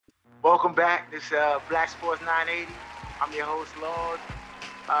Welcome back. This Black Sports 980. I'm your host, Lord.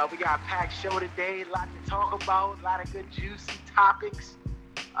 We got a packed show today. A lot to talk about. A lot of good, juicy topics.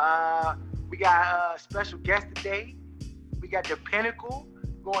 We got a special guest today. We got the Pinnacle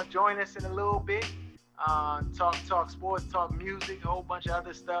going to join us in a little bit. Talk sports, talk music, a whole bunch of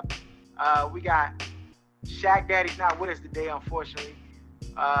other stuff. We got Shaq Daddy's not with us today, unfortunately.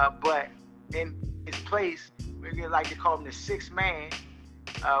 But in his place, we're going to like to call him the sixth man.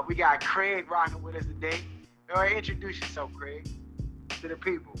 We got Craig rocking with us today. All right, introduce yourself, Craig, to the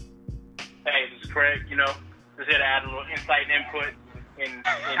people. Hey, this is Craig. Just here to add a little insight and input in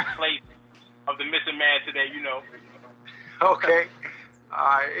place of the missing man today. Okay. All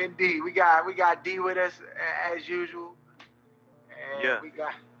right, indeed. We got D with us as usual. And we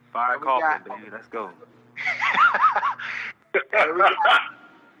got fire coffee, baby. Let's go.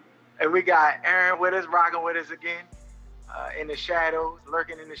 and we got Aaron with us, rocking with us again. In the shadows,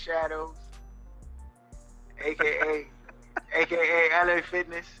 lurking in the shadows, aka LA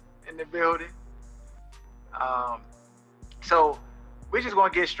Fitness in the building. So we're just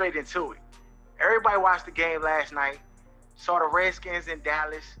gonna get straight into it. Everybody watched the game last night, saw the Redskins in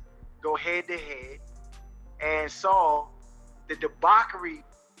Dallas go head to head, and saw the debauchery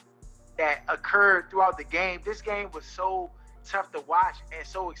that occurred throughout the game. This game was so tough to watch and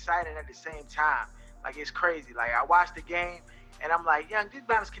so exciting at the same time. Like, it's crazy. Like, I watched the game, and I'm like, these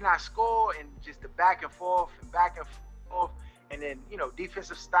Bengals cannot score, and just the back and forth, and then,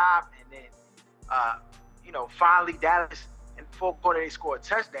 defensive stop, and then, finally Dallas in the fourth quarter, they score a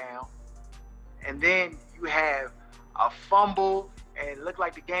touchdown, and then you have a fumble, and it looked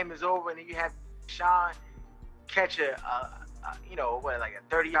like the game is over, and then you have Sean catch a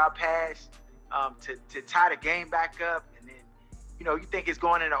 30-yard pass to tie the game back up, and then, you think it's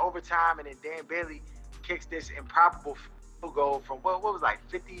going into overtime, and then Dan Bailey kicks this improbable field goal from what was like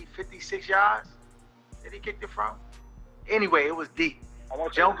 56 yards that he kicked it from. Anyway, it was deep.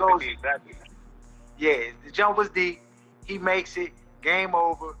 Jump goes exactly. Yeah, the jump was deep. He makes it. Game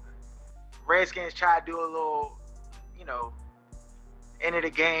over. Redskins try to do a little, end of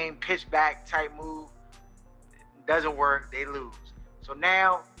the game, pitch back type move. Doesn't work. They lose. So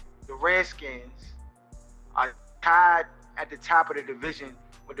now the Redskins are tied at the top of the division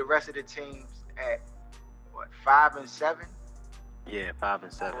with the rest of the teams at 5-7? Yeah,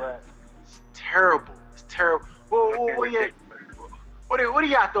 5-7. It's terrible. What are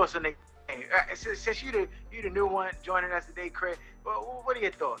y'all thoughts on the game? Since you the new one joining us today, Craig, what are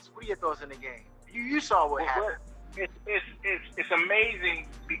your thoughts? What are your thoughts on the game? You saw what happened. It's amazing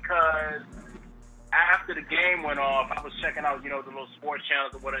because after the game went off, I was checking out, the little sports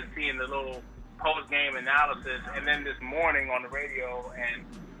channels and what I see in the little post-game analysis, and then this morning on the radio, and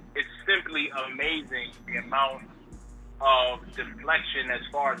it's simply amazing the amount of deflection as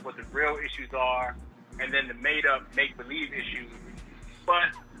far as what the real issues are, and then the made-up make-believe issues.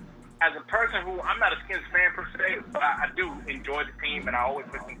 But as a person who, I'm not a Skins fan per se, but I do enjoy the team, and I always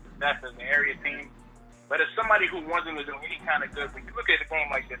look for success as an area team. But as somebody who wants them to do any kind of good, when you look at a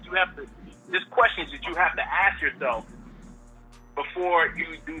game like this, there's questions that you have to ask yourself before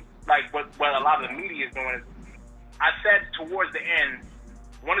you do, like what a lot of the media is doing. I said towards the end,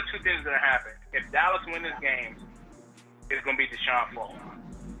 one of two things is going to happen. If Dallas wins this game, it's going to be Deshaun's fault.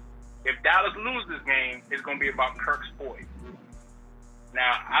 If Dallas loses this game, it's going to be about Kirk Spoiled.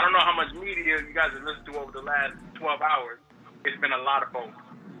 Now, I don't know how much media you guys have listened to over the last 12 hours. It's been a lot of folks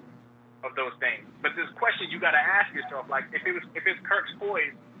of those things. But there's questions you got to ask yourself, like if it's Kirk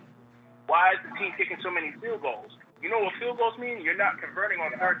Spoiled, why is the team kicking so many field goals? You know what field goals mean? You're not converting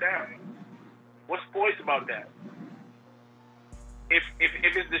on third down. What's poised about that? If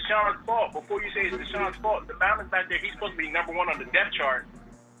it's Deshaun's fault, before you say it's Deshaun's fault, the balance back there, he's supposed to be number one on the depth chart.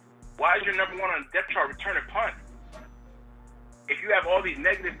 Why is your number one on the depth chart returning punt? If you have all these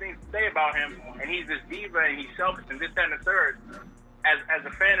negative things to say about him, and he's this diva and he's selfish and this, that, and the third, as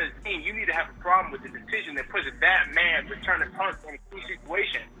a fan of the team, you need to have a problem with the decision that puts that man returning punts in a key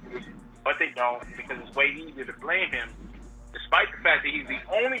situation. But they don't, because it's way easier to blame him, despite the fact that he's the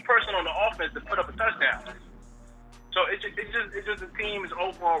only person on the offense to put up a touchdown. So it's just the team is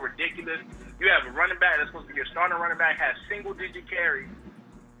overall ridiculous. You have a running back that's supposed to be your starting running back, has single-digit carries.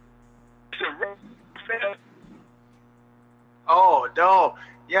 It's a real fail. Oh, no.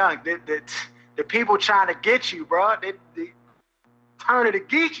 Young, the people trying to get you, bro. They turning to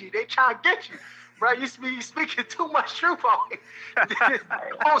get you. They trying to get you. Bro, you speaking too much truth on it. The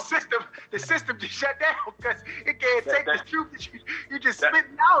whole system, just shut down because it can't take the truth that you just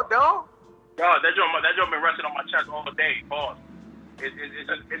spitting out, dog. No, that joke been resting on my chest all day, boss.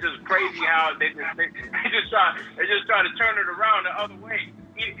 It's just crazy how they just try to turn it around the other way.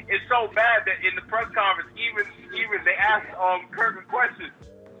 it's so bad that in the press conference, even they asked Kirk a question,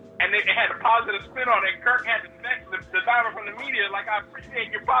 and they had a positive spin on it. Kirk had to text the diver from the media, like, I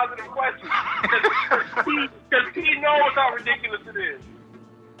appreciate your positive question, because he knows how ridiculous it is.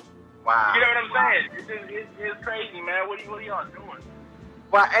 Wow. You know what I'm saying? It's crazy, man. What are y'all doing?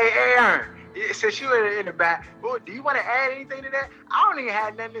 Well, hey, Aaron, since you were in the back, do you want to add anything to that? I don't even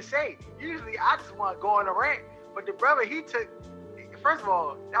have nothing to say. Usually, I just want to go on a rant. But the brother, he took, first of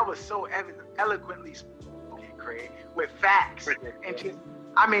all, that was so eloquently spoken, Craig, with facts. And just,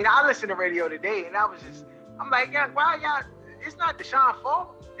 I mean, I listened to radio today, and I'm like, yeah, why y'all, it's not Deshaun's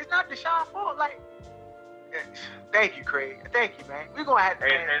fault. It's not Deshaun's fault. Like, thank you, Craig. Thank you, man. We're going to have to.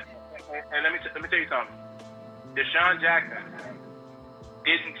 And let me tell you something. Deshaun Jackson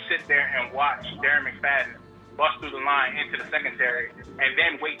didn't sit there and watch Darren McFadden bust through the line into the secondary and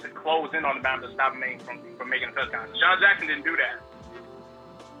then wait to close in on the bounce to stop him from making a touchdown. Deshaun Jackson didn't do that.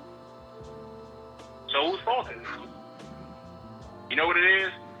 So whose fault is it? You know what it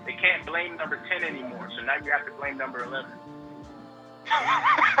is? They can't blame number 10 anymore, so now you have to blame number 11.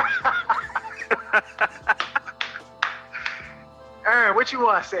 Aaron, what you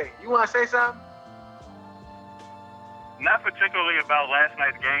want to say? You want to say something? Not particularly about last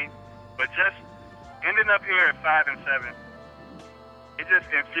night's game, but just ending up here at 5-7. It just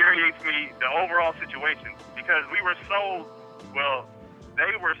infuriates me, the overall situation, because we were sold, well,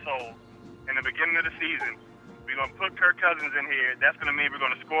 they were sold in the beginning of the season. We're going to put Kirk Cousins in here. That's going to mean we're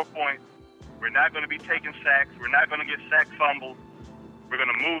going to score points. We're not going to be taking sacks. We're not going to get sack fumbles. We're going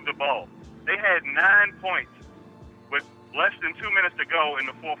to move the ball. They had 9 points with less than 2 minutes to go in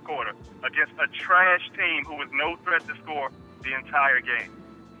the fourth quarter against a trash team who was no threat to score the entire game.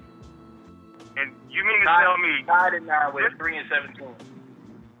 And you mean to tell me... Tied it now with 3-17.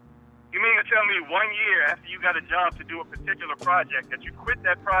 You mean to tell me 1 year after you got a job to do a particular project that you quit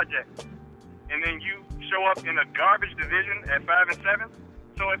that project and then you show up in a garbage division at 5-7?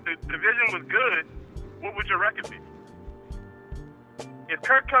 So if the division was good, what would your record be? If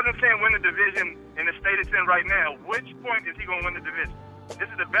Kirk Cousins can't win the division in the state it's in right now, which point is he going to win the division? This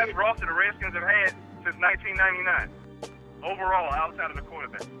is the best roster the Redskins have had since 1999. Overall, outside of the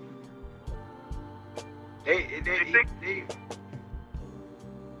quarterback. They think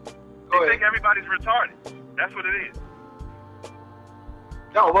everybody's retarded. That's what it is.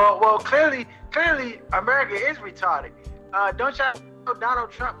 No, well, clearly, America is retarded. Don't y'all know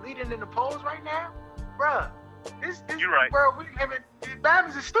Donald Trump leading in the polls right now, bruh? This You're right. Bro,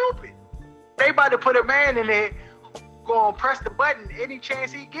 Babbitt is stupid. They about to put a man in there, gonna press the button any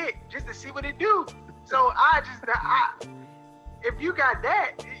chance he get just to see what it do. So if you got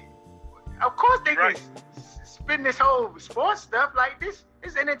that, of course they can spin this whole sports stuff like this.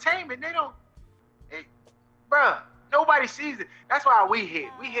 It's entertainment. Bruh, nobody sees it. That's why we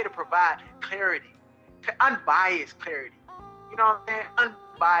here. We here to provide clarity, unbiased clarity. You know what I'm saying?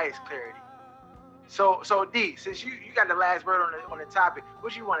 Unbiased clarity. So D, since you got the last word on the topic,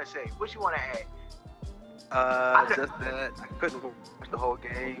 what you want to say? What you want to add? Just that I couldn't watch the whole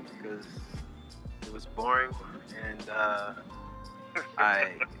game because it was boring, and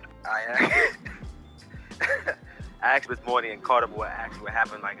I actually this morning and caught up what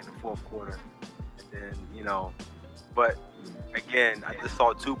happened like in the fourth quarter, and then but again I just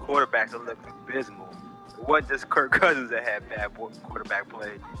saw two quarterbacks that looked abysmal. It wasn't just Kirk Cousins that had bad quarterback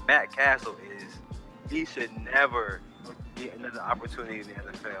play. Matt Castle he should never get another opportunity in the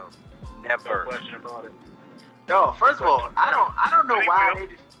NFL. Never. No question about it. No, first of all, I don't know why they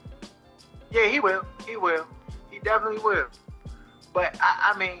just. Yeah, he will. He will. He definitely will. But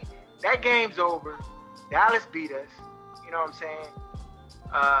I mean, that game's over. Dallas beat us. You know what I'm saying?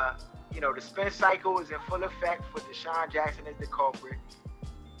 The spin cycle is in full effect for Deshaun Jackson as the culprit.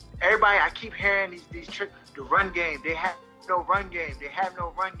 Everybody, I keep hearing these tricks. The run game, they have no run game. They have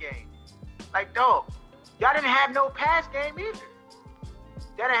no run game. Like, dog, y'all didn't have no pass game either.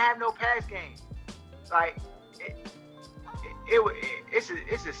 Y'all didn't have no pass game. Like,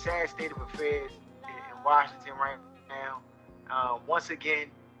 it's a sad state of affairs in Washington right now. Once again,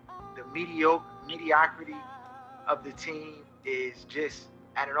 the mediocrity of the team is just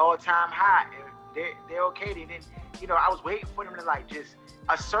at an all-time high. And they're okay. They didn't, I was waiting for them to like just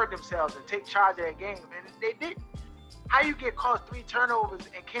assert themselves and take charge of that game, and they didn't. How you get caused 3 turnovers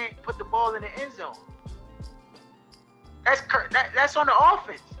and can't put the ball in the end zone? That's on the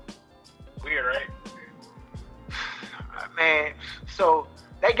offense. Weird, right? Man, so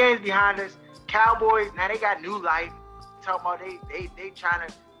that game's behind us. Cowboys, now they got new life. Talking about they trying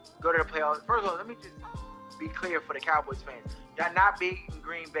to go to the playoffs. First of all, let me just be clear for the Cowboys fans. Y'all not beating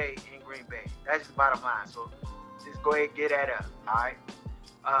Green Bay in Green Bay. That's just the bottom line. So just go ahead and get that up, all right?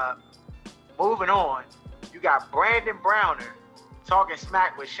 Moving on, you got Brandon Browner talking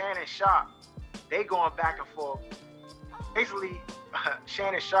smack with Shannon Sharp. They going back and forth. Basically,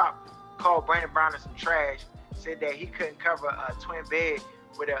 Shannon Sharp called Brandon Browner some trash. Said that he couldn't cover a twin bed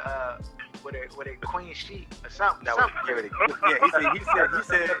with a queen sheet or something.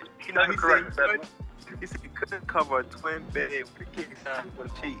 He said he couldn't cover a twin bed with a king size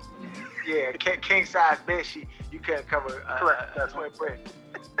with a sheet. Yeah, king size bed sheet. You couldn't cover a twin bed.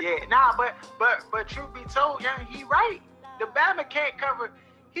 Yeah, nah, but truth be told, young, he right. The Bama can't cover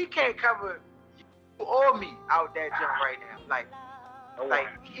you or me out that jump right now. Like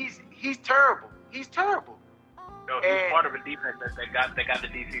he's terrible. He's terrible. No, he's part of a defense that got the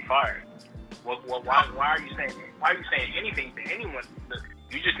DC fired. Well, why are you saying anything to anyone?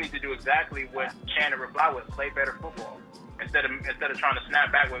 You just need to do exactly what Shannon replied with: play better football instead of trying to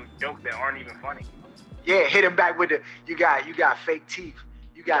snap back with jokes that aren't even funny. Yeah, hit him back with the you got fake teeth,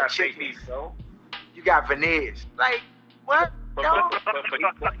 you got chickens, you got veneers. Like what? But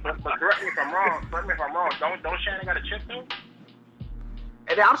correct me if I'm wrong. Don't Shannon got a chip though?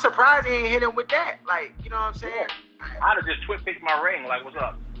 And I'm surprised he ain't hit him with that. Like, you know what I'm saying? Yeah. I'd have just picked my ring. Like, what's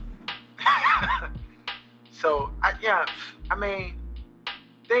up? So, I mean,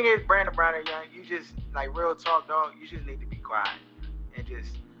 thing is, Brandon Browner, young, you just, like, real talk, dog, you just need to be quiet and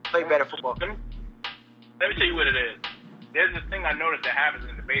just play better football. Let me tell you what it is. There's this thing I noticed that happens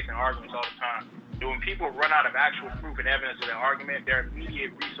in debates and arguments all the time. When people run out of actual proof and evidence of their argument, their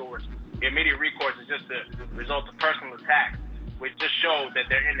immediate recourse is just to result of personal attacks, which just shows that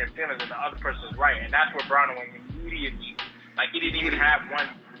they're in their feelings and the other person is right. And that's where Browner went immediately. Like, he didn't even have one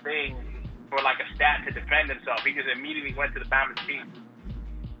thing for, like, a stat to defend himself. He just immediately went to the Bama's team.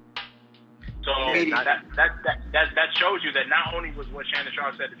 So that shows you that not only was what Shannon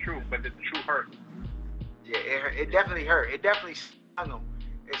Sharp said the truth, but that the truth hurt. Yeah, it definitely hurt. It definitely stung him.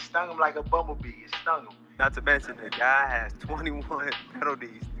 It stung him like a bumblebee. It stung him. Not to mention, the guy has 21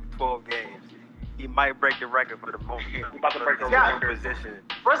 penalties through 12 games. He might break the record for the most position.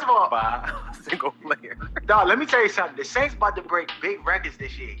 First of all, by a single player. Dog, let me tell you something. The Saints about to break big records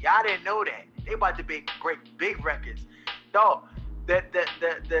this year. Y'all didn't know that. They about to break big records. Dog,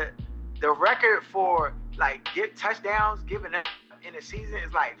 the record for like touchdowns given up in a season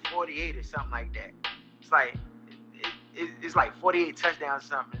is like 48 or something like that. It's like it's like 48 touchdowns or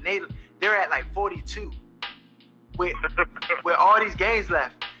something. And they're at like 42 with all these games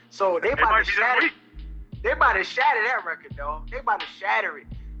left. So they about to shatter that record, though. They about to shatter it.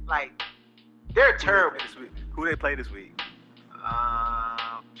 Like, they're terrible. Who they play this week?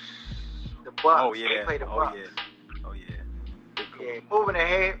 The Bucks. Oh, yeah. They play the Bucks. Oh, yeah. Yeah, moving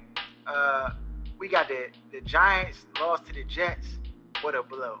ahead, we got the Giants lost to the Jets. What a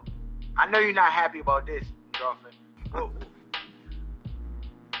blow. I know you're not happy about this, Dolphin.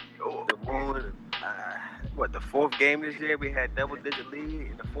 The fourth game this year, we had double-digit lead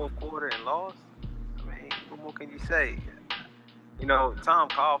in the fourth quarter and lost? I mean, what more can you say? You know, Tom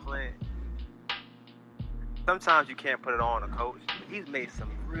Coughlin, sometimes you can't put it on a coach. He's made some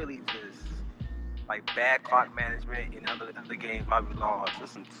really just, like, bad clock management in other games while we lost.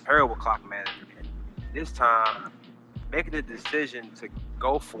 There's some terrible clock management. This time, making the decision to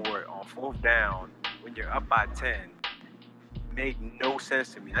go for it on fourth down when you're up by 10 made no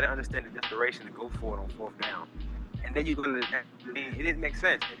sense to me. I didn't understand the desperation to go for it on fourth down. And then you go to it didn't make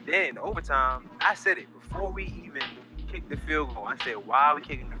sense. And then overtime, I said it before we even kicked the field goal. I said, why are we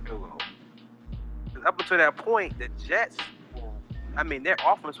kicking the field goal? Because up until that point, the Jets, their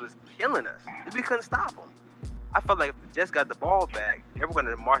offense was killing us. We couldn't stop them. I felt like if the Jets got the ball back, they were going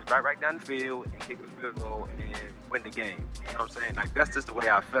to march right down the field and kick the field goal and win the game. You know what I'm saying? Like, that's just the way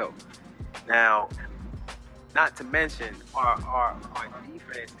I felt. Now, not to mention, our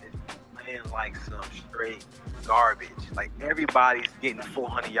defense is playing like some straight garbage. Like, everybody's getting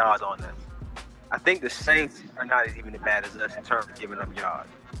 400 yards on us. I think the Saints are not even as bad as us in terms of giving up yards.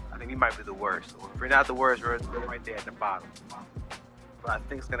 I think we might be the worst. Or if we're not the worst, we're right there at the bottom. What I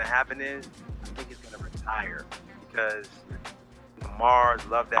think is going to happen is, I think he's going to retire because Lamar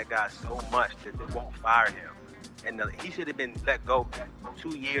loved that guy so much that they won't fire him. And he should have been let go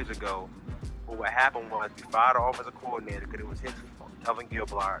 2 years ago. But what happened was we fired our offensive coordinator because it was his fault. Kelvin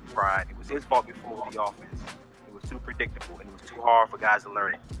Gilbride. It was his fault before the offense. It was too predictable and it was too hard for guys to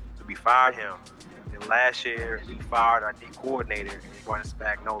learn it. So we fired him. And last year we fired our D coordinator, Brian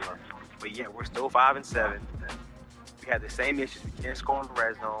Spagnuolo. But yeah, we're still 5-7. We have the same issues. We can't score in the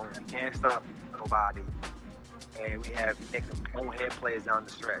red zone. We can't stop nobody. And we have making bonehead plays down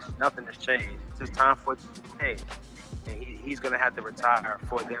the stretch. Nothing has changed. It's just time for it to change. And he's going to have to retire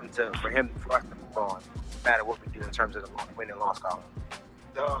for us to move on, no matter what we do in terms of the win and loss column.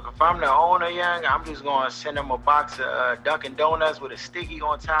 Dog, if I'm the owner, young, I'm just gonna send them a box of Dunkin' Donuts with a sticky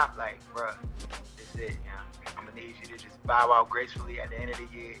on top. Like, bruh, that's it, young. I'm gonna need you to just bow out gracefully at the end of the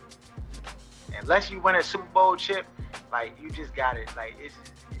year. Unless you win a Super Bowl chip, like you just got it. Like it's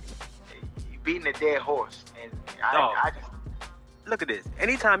you beating a dead horse. And I just look at this.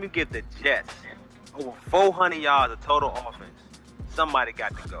 Anytime you give the Jets over 400 yards of total offense, somebody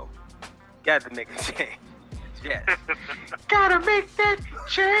got to go. Got to make a change. Yes. Gotta make that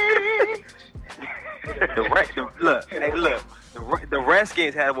change. The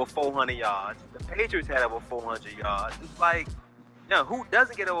Redskins had over 400 yards. The Patriots had over 400 yards. It's like, who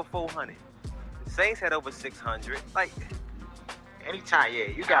doesn't get over 400? The Saints had over 600. Like, anytime,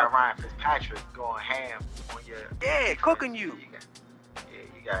 you got Ryan Fitzpatrick going ham on your. Yeah, cooking you. You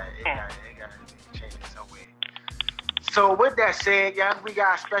got to change it somewhere. So with that said, young, we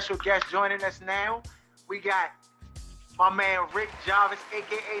got a special guest joining us now. We got my man Rick Jarvis,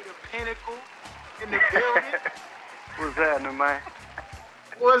 aka the Pinnacle, in the building. What's happening, man?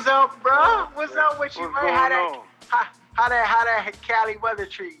 What's up, bro? What's up with you, What's man? going on? How that Cali weather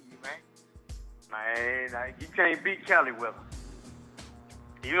treating you, man? Man, you can't beat Cali weather.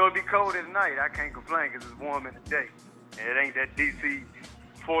 You know, it be cold at night. I can't complain because it's warm in the day. And it ain't that DC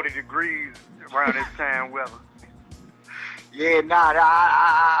 40 degrees around this time weather. Yeah,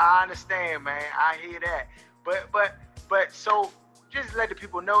 I understand, man. I hear that. But so just let the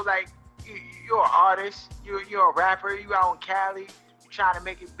people know, like, you're an artist, you're a rapper, you out in Cali, you trying to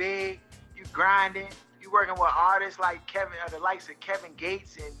make it big, you grinding, you working with artists like Kevin, the likes of Kevin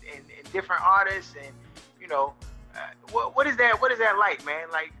Gates and different artists, and you know, what is that like, man?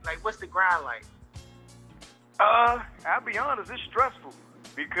 Like what's the grind like? I'll be honest, it's stressful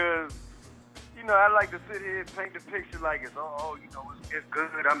because, you know, I like to sit here and paint the picture like it's it's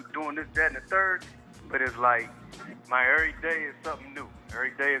good, I'm doing this, that, and the third, but it's like my every day is something new.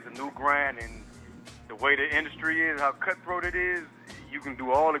 Every day is a new grind, and the way the industry is, how cutthroat it is, you can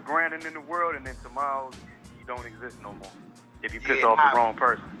do all the grinding in the world, and then tomorrow you don't exist no more if you piss off the wrong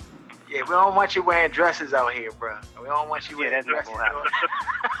person. Yeah, we don't want you wearing dresses out here, bro. We don't want you wearing dresses. That'll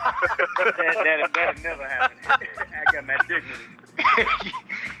never happen. I got my dignity.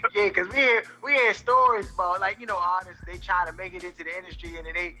 Yeah, because we hear stories about, like, you know, artists, they trying to make it into the industry, and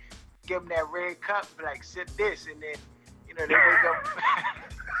then they give them that red cup, like, sip this, and then, you know, they wake up.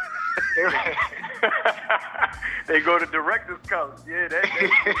 They go to director's cut. Yeah, that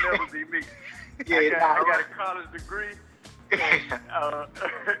will never be me. Yeah, I got a college degree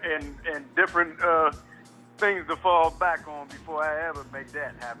and different things to fall back on before I ever make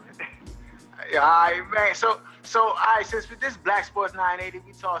that happen. Yeah, all right, man. So, all right, since with this Black Sports 980,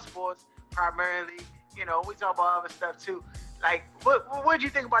 we talk sports primarily. You know, we talk about other stuff too. Like, what did you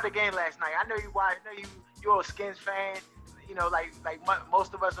think about the game last night? I know you're a Skins fan. You know, like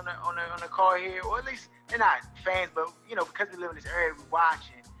most of us on the call here, or at least they're not fans, but you know, because we live in this area, we watch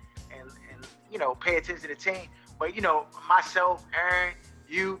and you know, pay attention to the team. But you know, myself, Aaron,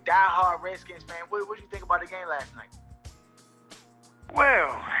 you, diehard Redskins fan, what did you think about the game last night?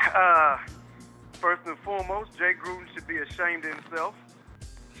 Well, first and foremost, Jay Gruden should be ashamed of himself.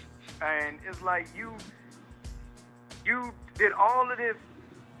 And it's like you did all of this.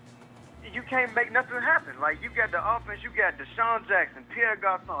 You can't make nothing happen. Like, you got the offense, you got Deshaun Jackson, Pierre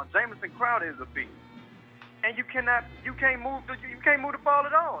Garçon, Jamison Crowder is a beast. And you can't move the ball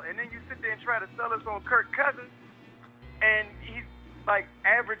at all. And then you sit there and try to sell us on Kirk Cousins, and he's like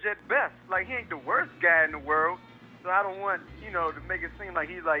average at best. Like, he ain't the worst guy in the world. So I don't want, you know, to make it seem like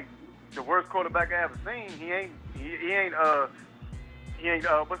he's like the worst quarterback I ever seen. He ain't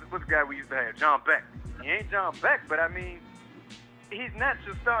what's the guy we used to have? John Beck. He ain't John Beck, but I mean, he's not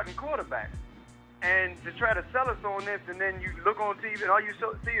your starting quarterback. And to try to sell us on this, and then you look on TV and all you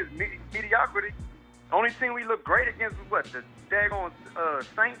see is mediocrity. The only thing we look great against was what? The daggone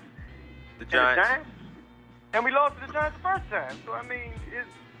Saints? The Giants. And we lost to the Giants the first time. So, I mean,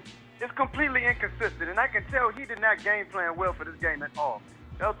 it's completely inconsistent. And I can tell he did not game plan well for this game at all.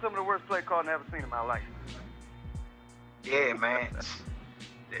 That was some of the worst play calls I've ever seen in my life. Yeah, man.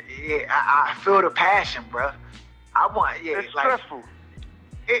 Yeah, I feel the passion, bro. It's stressful.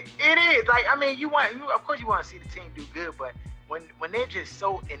 It is. Like, I mean, of course you want to see the team do good, but when they're just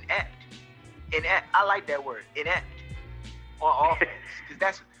so inept, I like that word, inept, on offense,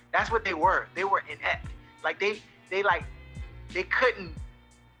 because that's what they were. They were inept. Like they couldn't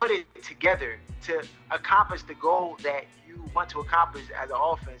put it together to accomplish the goal that you want to accomplish as an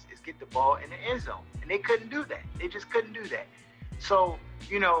offense, is get the ball in the end zone, and they couldn't do that. They just couldn't do that. So,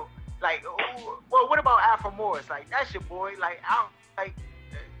 you know, like, well, what about Alfred Morris? Like, that's your boy. Like,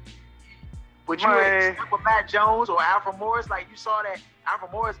 Would you stick with Matt Jones or Alfred Morris? Like you saw that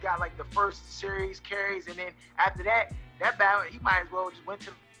Alfred Morris got like the first series carries, and then after that battle, he might as well just went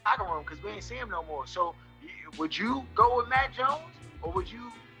to the locker room because we ain't see him no more. So would you go with Matt Jones or would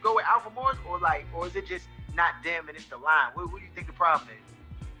you go with Alfred Morris or is it just not them and it's the line? What do you think the problem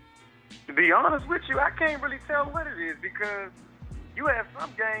is? To be honest with you, I can't really tell what it is because you have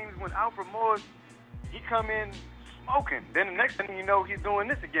some games when Alfred Morris, he come in smoking. Then the next thing you know, he's doing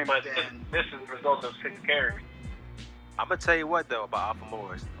this again. But this is the result of 6 carries. I'm gonna tell you what though about Alfred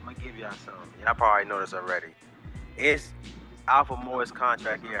Morris. I'm gonna give y'all something. Y'all probably know this already. It's Alfred Morris'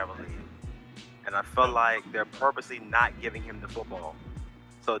 contract year, I believe, and I feel like they're purposely not giving him the football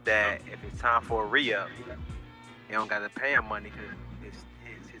so that if it's time for a re-up, they don't gotta pay him money because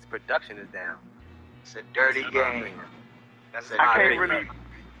his production is down. It's a dirty game.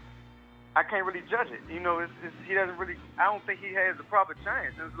 I can't really judge it. You know, he doesn't really. I don't think he has a proper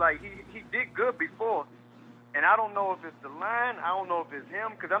chance. It's like he did good before, and I don't know if it's the line. I don't know if it's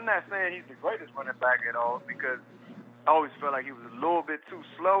him because I'm not saying he's the greatest running back at all because I always felt like he was a little bit too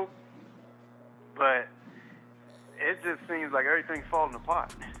slow. But it just seems like everything's falling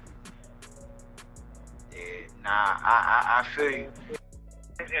apart. Yeah, I feel you.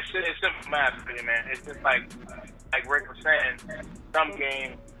 It's simple math, really, man. It's just like Rick was saying, some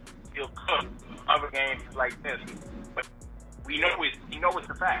games he'll cook, other games like this. But we know it's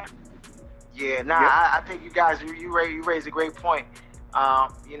the fact. Yeah, I think you guys you raised a great point.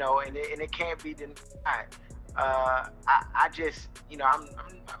 You know, and it can't be denied. I just, you know,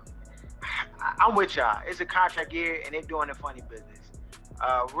 I'm with y'all. It's a contract year, and they're doing the funny business.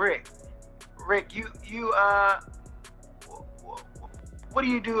 Rick, you what do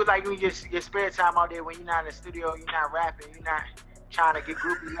you do like when your spare time out there when you're not in the studio, you're not rapping, you're not trying to get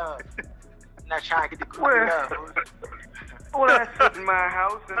groupie love, you're not trying to get the groupie love? Well, I sit in my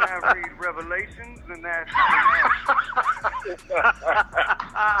house and I read Revelations and I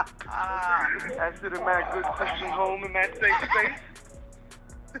sit in my good Christian home in my safe space.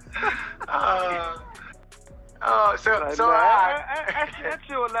 I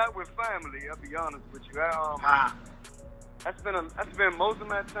chill a lot with family. I'll be honest with you. I spend most of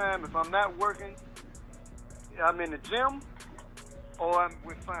my time, if I'm not working, I'm in the gym or I'm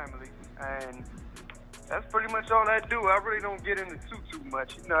with family, and that's pretty much all I do. I really don't get into too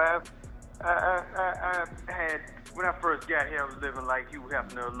much. You know, I had when I first got here, I was living like Hugh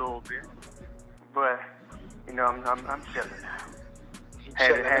Hefner a little bit, but you know, I'm chilling now.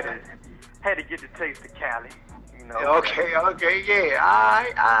 Had to get the taste of Cali. You know. Okay, yeah,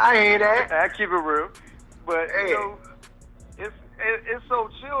 I hear that. I keep it real, but hey. You know, it's so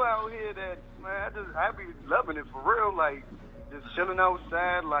chill out here that man, I be loving it for real. Like just chilling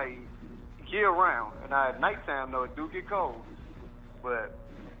outside, like year round. And at nighttime though, it do get cold, but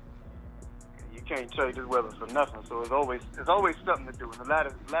you can't trade this weather for nothing. So there's always something to do, and a lot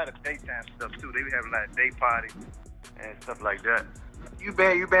of daytime stuff too. They have a lot of day parties and stuff like that. You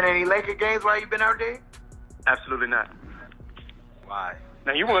been any Laker games while you been out there? Absolutely not. Why?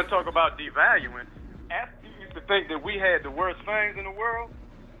 Now you want to talk about devaluing? After you used to think that we had the worst fans in the world,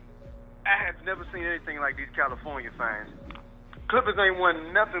 I have never seen anything like these California fans. Clippers ain't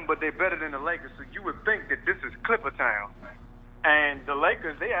won nothing, but they're better than the Lakers, so you would think that this is Clipper town. And the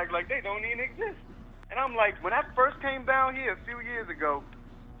Lakers, they act like they don't even exist. And I'm like, when I first came down here a few years ago,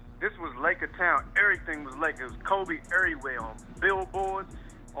 this was Laker town. Everything was Lakers. Kobe everywhere, on billboards,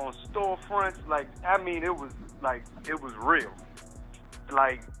 on storefronts. Like, I mean, it was real.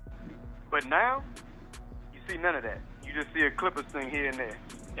 Like, but now, you see none of that. You just see a Clippers thing here and there.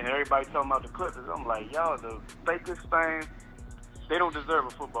 And everybody talking about the Clippers. I'm like, y'all, the fakest fans, they don't deserve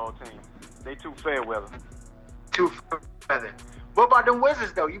a football team. They too fair weather. Too fair weather. What about them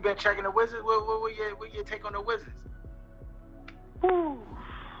Wizards, though? You been checking the Wizards? What your take on the Wizards? Whew.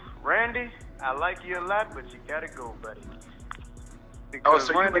 Randy, I like you a lot, but you gotta go, buddy. Because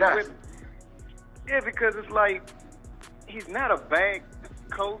so Randy, you with us? Yeah, because it's like, he's not a bad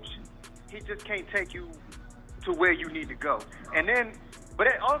coach. He just can't take you to where you need to go. And then, but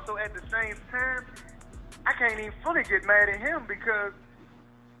also at the same time, I can't even fully get mad at him because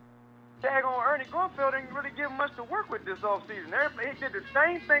daggone Ernie Grunfeld didn't really give him much to work with this offseason. He did the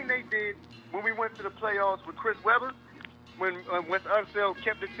same thing they did when we went to the playoffs with Chris Webber, when Wes Unseld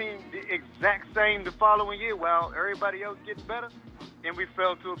kept the team the exact same the following year while everybody else getting better. And we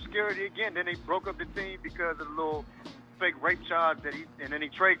fell to obscurity again. Then they broke up the team because of the little fake rape charge and then he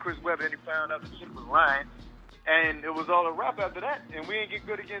traded Chris Webber and he found out the shit was lying. And it was all a wrap after that. And we didn't get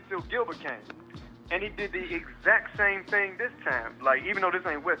good again until Gilbert came. And he did the exact same thing this time. Like, even though this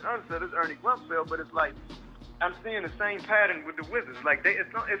ain't Wes Unseld, it's Ernie Grunfeld, but it's like, I'm seeing the same pattern with the Wizards. Like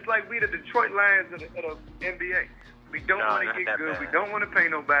it's like we the Detroit Lions of the NBA. We don't want to get good. Bad. We don't want to pay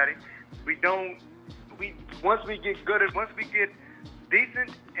nobody. Once we get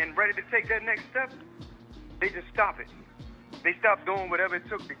decent and ready to take that next step, they just stop it. They stop doing whatever it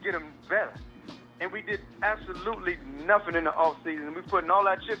took to get them better. And we did absolutely nothing in the offseason. We putting all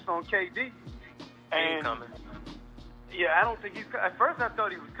our chips on KD. And coming. Yeah, I don't think he's. At first, I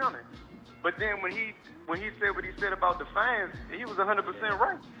thought he was coming, but then when he said what he said about the fans, he was 100%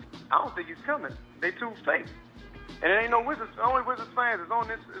 right. I don't think he's coming. They too fake. And it ain't no Wizards. Only Wizards fans is on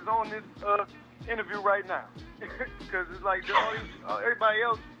this interview right now, because it's like everybody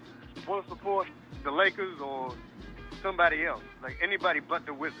else want to support the Lakers or somebody else, like anybody but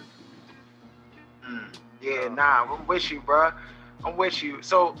the Wizards. Yeah, I'm with you, bro. I'm with you.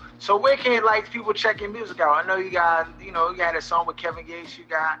 So where can people check your music out? I know you had a song with Kevin Gates. You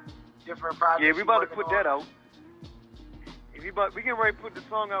got different projects. Yeah, we about to put that out. We can ready to put the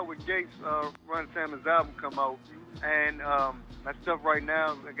song out with Gates. Run Sammons album come out, and my stuff right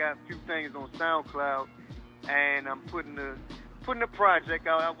now. I got a few things on SoundCloud, and I'm putting the project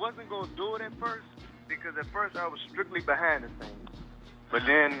out. I wasn't gonna do it at first because at first I was strictly behind the scenes, but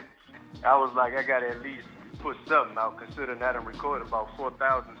then I was like, I gotta at least put something out, considering I done recorded about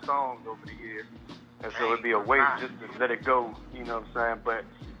 4,000 songs over the years, and so it'd be a waste just to let it go. You know what I'm saying? But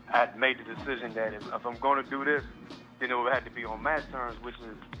I made the decision that if I'm gonna do this, then it would have to be on my terms, which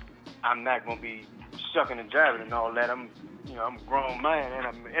is I'm not gonna be shucking and jiving and all that. I'm a grown man and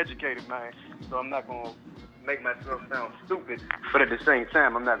I'm an educated man, so I'm not gonna make myself sound stupid. But at the same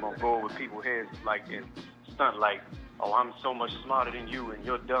time, I'm not gonna go over people's heads and stunt like, oh, I'm so much smarter than you and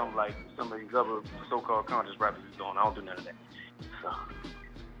you're dumb like some of these other so-called conscious rappers is doing. I don't do none of that. So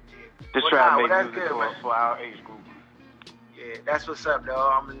just try to make music for our age group. Yeah, that's what's up,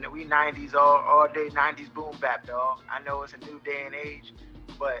 dog. We 90s all day, 90s boom bap, dog. I know it's a new day and age,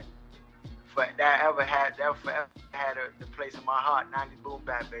 but that forever had the place in my heart. 90s boom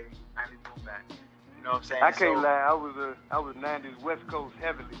bap, baby. 90s boom bap. You know what I'm saying? I can't lie. I was 90s West Coast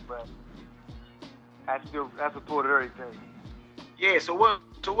heavily, but I supported everything. Yeah. So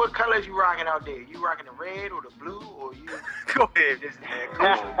what colors you rocking out there? You rocking the red or the blue, or you? Go ahead. You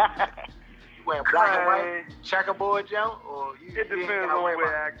wearing black and white, checkerboard, Joe, or you? It depends on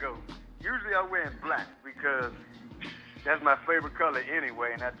where I go. Usually I'm wearing black because that's my favorite color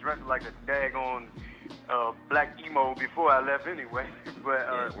anyway, and I dressed like a daggone black emo before I left anyway. But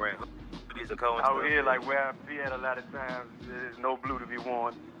out here, like where I be at a lot of times, there's no blue to be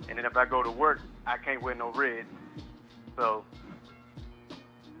worn, and then if I go to work, I can't wear no red. So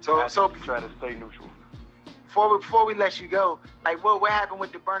I try to stay neutral. Before we let you go, what happened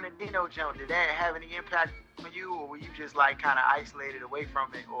with the Bernardino joint? Did that have any impact on you, or were you just kind of isolated away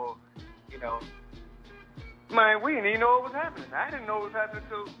from it, or Man, we didn't even know what was happening. I didn't know what was happening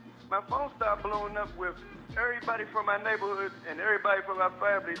until my phone started blowing up with everybody from my neighborhood and everybody from my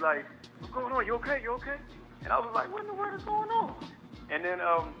family. Like, what's going on? You okay? You okay? And I was like, what in the world is going on? And then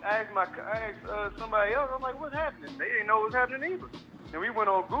I asked somebody else. I'm like, what's happening? They didn't know what was happening either. And we went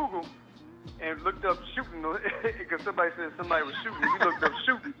on Google and looked up shooting, because somebody said somebody was shooting. We looked up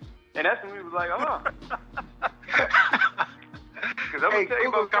shooting, and that's when we was like, Because I'm gonna tell you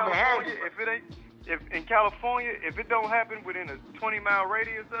about California. If in California, if it don't happen within a 20-mile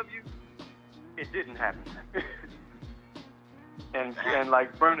radius of you, it didn't happen. and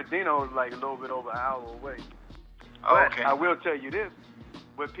like Bernardino is like a little bit over an hour away. Okay. But I will tell you this: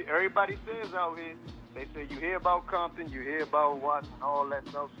 what everybody says out here, they say you hear about Compton, you hear about Watson, all that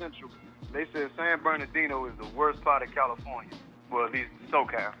South Central. They said San Bernardino is the worst part of California. Well, at least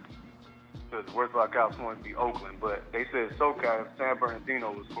SoCal. So the worst part of California would be Oakland, but they said SoCal, San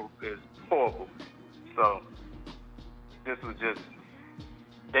Bernardino is horrible. So this was just.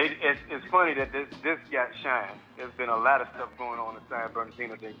 It's funny that this got shine. There's been a lot of stuff going on in San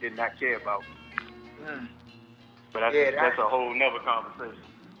Bernardino that did not care about. But that's a whole nother conversation.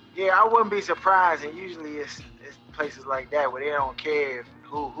 Yeah, I wouldn't be surprised, and usually it's places like that where they don't care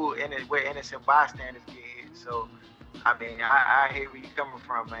where innocent bystanders get hit. So, I mean, I hear where you're coming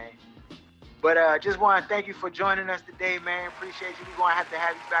from, man. But just want to thank you for joining us today, man. Appreciate you. We're going to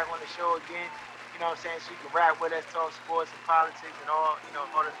have you back on the show again. You know what I'm saying? So you can rap with us, talk sports and politics and all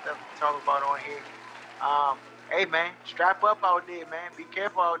the stuff we talk about on here. Hey, man, strap up out there, man. Be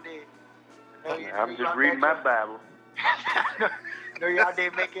careful out there. I'm just reading my Bible. know you're out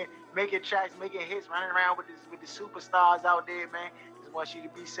there making tracks, making hits, running around with the superstars out there, man. Just want you to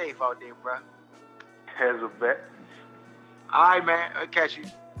be safe out there, bro. Has a bet. All right, man. I'll catch you.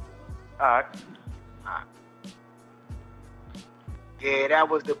 All right. Yeah, that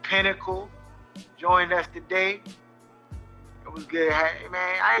was the Pinnacle, joined us today. It was good. Man,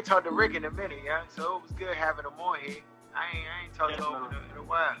 I ain't talked to Rick in a minute, yeah. So it was good having him on here. I ain't talked to him in a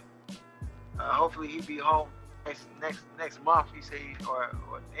while. Hopefully he be home next month. He said, or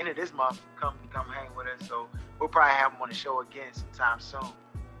end of this month, come hang with us. So we'll probably have him on the show again sometime soon.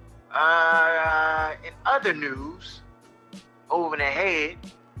 In other news, over the head,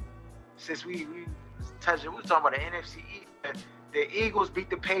 since we was talking about the NFC East, the Eagles beat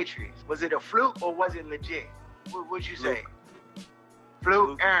the Patriots. Was it a fluke or was it legit? What would you say?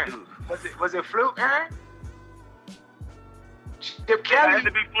 Fluke, Aaron. Was it fluke, Aaron? Chip Kelly. It had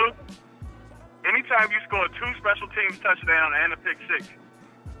to be fluke. Anytime you score 2 special teams touchdowns and a pick six,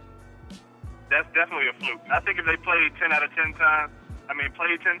 that's definitely a fluke. I think if they played 10 times,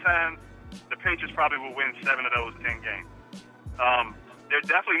 the Patriots probably will win 7 of those 10 games. They're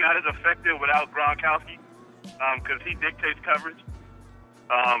definitely not as effective without Gronkowski because he dictates coverage.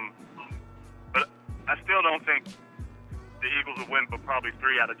 But I still don't think the Eagles will win but probably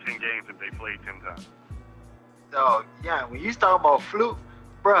 3 out of 10 games if they played 10 times. So, yeah, when you talk about fluke,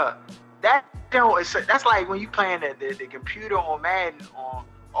 bruh, that's like when you playing the computer on Madden, on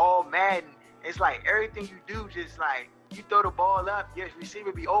all Madden, it's like everything you do just like, you throw the ball up, your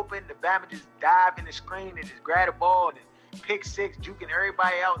receiver be open, the Bama just dive in the screen and just grab the ball and pick six, juking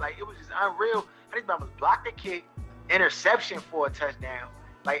everybody out. Like, it was just unreal. I think Bama blocked the kick, interception for a touchdown.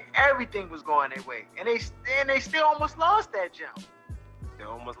 Like, everything was going their way. And they still almost lost that jump. They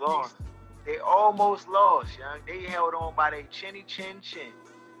almost lost. They almost lost, young. They held on by their chin.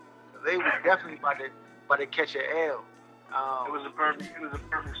 They was definitely about to catch an L. It was a perfect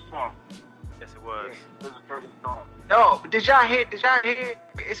storm. Yes, it was. It was a perfect storm. No, but did y'all hear?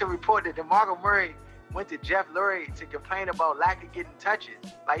 It's a report that DeMarco Murray went to Jeff Lurie to complain about lack of getting touches.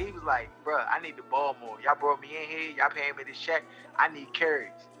 Like, he was like, bruh, I need the ball more. Y'all brought me in here. Y'all paying me this check. I need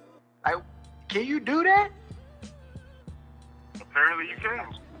carries. Like, can you do that? Apparently you can.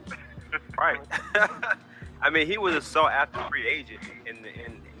 Right. I mean, he was a sought-after free agent in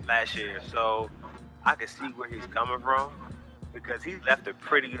last year, so I can see where he's coming from because he left a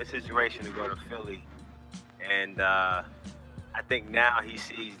pretty good situation to go to Philly, and I think now he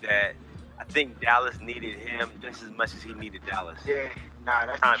sees that. I think Dallas needed him just as much as he needed Dallas. Yeah, nah,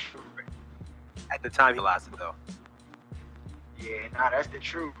 that's the truth. At the time, he lost it though. Yeah, nah, that's the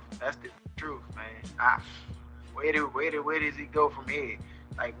truth. That's the truth, man. Where does he go from here?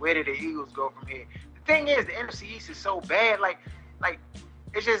 Like, where did the Eagles go from here? The thing is, the NFC East is so bad. Like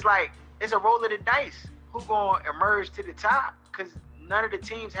it's just like it's a roll of the dice. Who gonna emerge to the top? Because none of the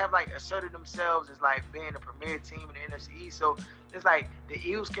teams have like asserted themselves as like being a premier team in the NFC East. So it's like the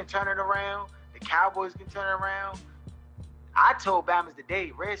Eagles can turn it around, the Cowboys can turn it around. I told Bama's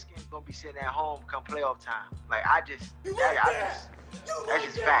today, Redskins gonna be sitting at home come playoff time. Like, that's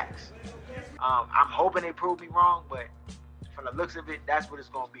just facts. I'm hoping they prove me wrong, but from the looks of it, that's what it's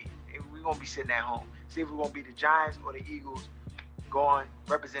gonna be. We're gonna be sitting at home. See if we're gonna be the Giants or the Eagles going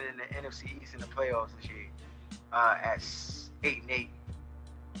representing the NFC East in the playoffs this year at 8-8,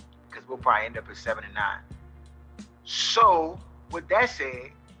 because we'll probably end up at 7-9. So with that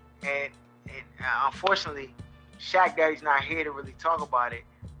said, and unfortunately, Shaq Daddy's not here to really talk about it.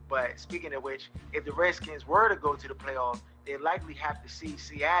 But speaking of which, if the Redskins were to go to the playoffs, they'd likely have to see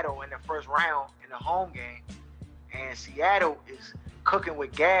Seattle in the first round in the home game. And Seattle is cooking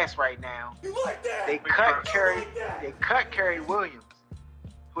with gas right now. They cut Kerry Williams,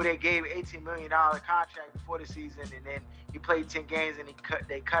 who they gave $18 million contract before the season, and then he played 10 games and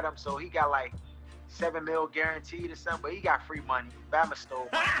they cut him, so he got like $7 million guaranteed or something. But he got free money. Bama stole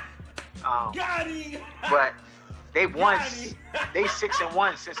money. But they won. They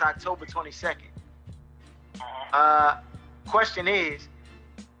 6-1 since October 22nd. Question is,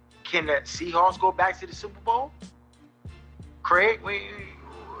 can the Seahawks go back to the Super Bowl? Craig,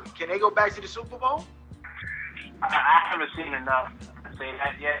 can they go back to the Super Bowl? I haven't seen enough to say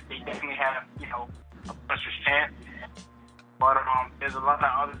that yet. They definitely have, a precious chance. But there's a lot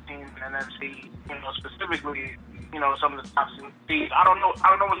of other teams in the NFC, specifically, some of the top teams. I don't know what's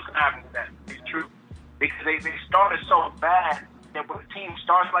going to happen with that. It's true. Because they started so bad that when a team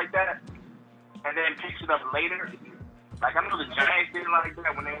starts like that and then picks it up later, like, I know the Giants did like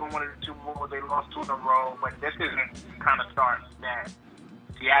that when they won one of the Super Bowls. They lost 2 in a row, but this isn't the kind of start that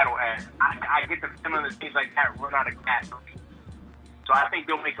Seattle had. I get the feeling that things like that run out of gas. So I think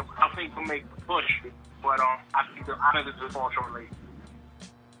they'll make a push, but I think they'll fall short late.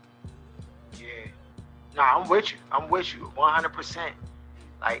 Yeah. No, I'm with you 100%.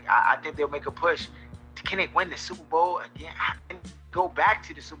 Like, I think they'll make a push. Can they win the Super Bowl again? And go back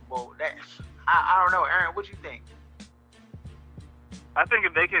to the Super Bowl? I don't know. Aaron, what you think? I think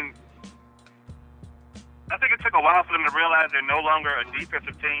if they can I think it took a while for them to realize they're no longer a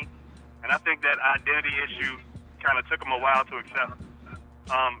defensive team, and I think that identity issue kind of took them a while to accept.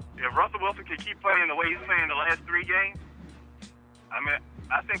 If Russell Wilson can keep playing the way he's playing the last 3 games, I mean,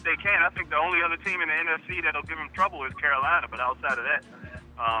 I think they can. I think the only other team in the NFC that'll give him trouble is Carolina, but outside of that,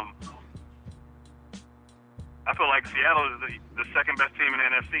 I feel like Seattle is the second best team in the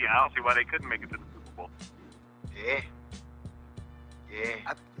NFC. I don't see why they couldn't make it to the Super Bowl.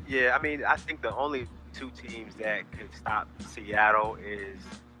 Yeah. I mean, I think the only 2 teams that could stop Seattle is,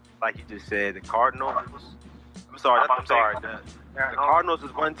 like you just said, the Cardinals. I'm sorry. The Cardinals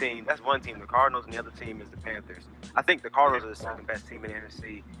is one team. That's one team. The Cardinals, and the other team is the Panthers. I think the Cardinals are the second best team in the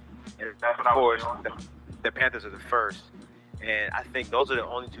NFC. And of course, the Panthers are the first. And I think those are the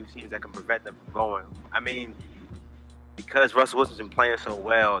only 2 teams that can prevent them from going. I mean, because Russell Wilson's been playing so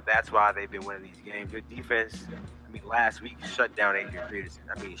well, that's why they've been winning these games. Their defense, I mean, last week shut down Adrian Peterson.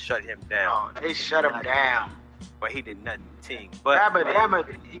 I mean, shut him down. Oh, they shut him down. But he did nothing. But Bama,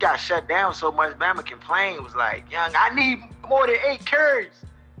 he got shut down so much. Bama complained, was like, "Young, I need more than 8 carries."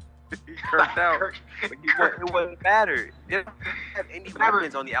 He turned out. But it wasn't matter. They don't have any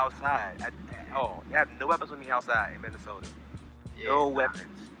weapons on the outside at all. They have no weapons on the outside in Minnesota. No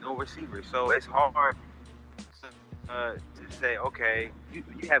weapons, no receivers. So it's hard to say, okay, you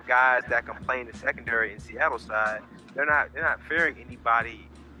have guys that can play in the secondary in Seattle side. They're not fearing anybody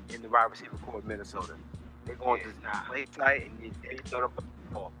in the wide receiver core of Minnesota. They're going to play tight and they throw the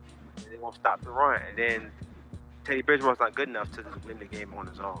ball. And they won't stop the run. And then Teddy Bridgewater's not good enough to just win the game on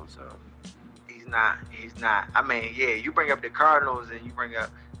his own. So he's not. I mean, yeah, you bring up the Cardinals and you bring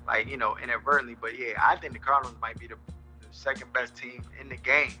up, like, you know, inadvertently, but yeah, I think the Cardinals might be the second best team in the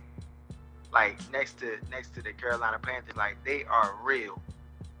game. Like next to the Carolina Panthers. Like, they are real.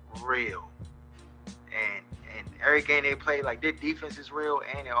 And every game they play, like, their defense is real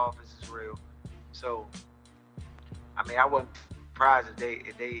and their offense is real. So I mean, I wasn't surprised if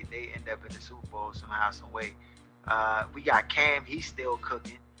they end up in the Super Bowl somehow, some way. We got Cam, he's still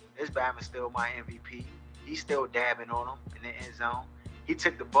cooking. This Bama's still my MVP. He's still dabbing on him in the end zone. He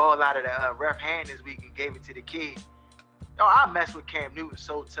took the ball out of the ref hand this week and gave it to the kid. Yo, I mess with Cam Newton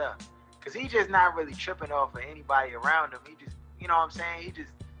so tough. Because he's just not really tripping off of anybody around him. He just, you know what I'm saying? He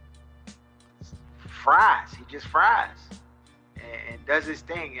just fries. He just fries. And does his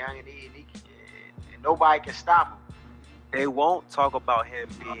thing, young, and nobody can stop him. They won't talk about him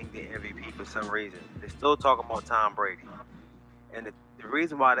being the MVP for some reason. They're still talking about Tom Brady. And the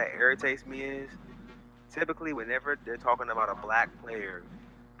reason why that irritates me is, typically whenever they're talking about a black player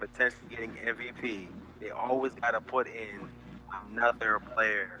potentially getting MVP, they always got to put in another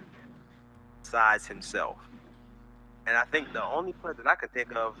player besides himself. And I think the only player that I can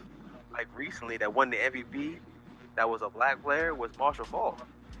think of, like recently, that won the MVP that was a black player was Marshall Faulk.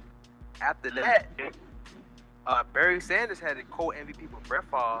 After that, Barry Sanders had a co-MVP with Brett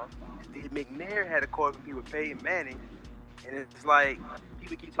Favre. Steve McNair had a co-MVP with Peyton Manning. And it's like,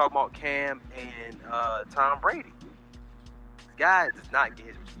 people keep talking about Cam and Tom Brady. This guy does not get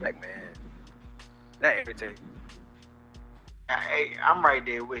his respect, man. That irritates me. Hey, I'm right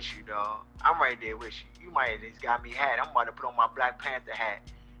there with you, dog. I'm right there with you. You might have just got me hat. I'm about to put on my Black Panther hat.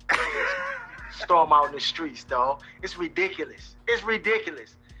 Storm out in the streets, dog. It's ridiculous. It's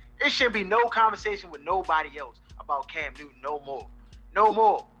ridiculous. It should be no conversation with nobody else about Cam Newton no more. No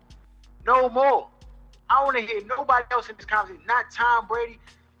more. No more. I want to hear nobody else in this conversation. Not Tom Brady.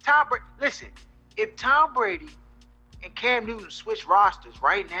 Tom Brady. Listen, if Tom Brady and Cam Newton switch rosters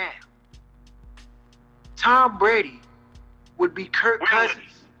right now, Tom Brady would be Kirk Cousins.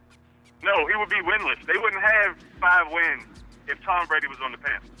 No, he would be winless. They wouldn't have 5 wins if Tom Brady was on the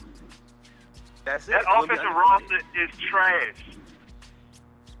Panthers. That's it. That offensive roster is trash.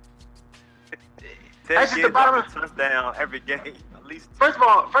 Ted Ginn got a touchdown every game, at least. First of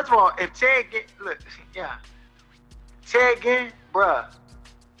all, if Ted Ginn, bruh,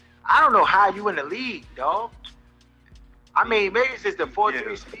 I don't know how you in the league, dog. I mean, maybe it's just the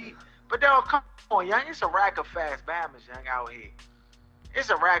 4-3 speed, but dog, come on, young. It's a rack of fast Bammers, young, out here. It's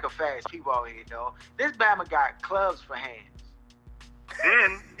a rack of fast people out here, dog. This Bama got clubs for hands.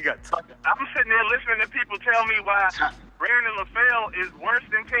 Then I'm sitting there listening to people tell me why Brandon LaFell is worse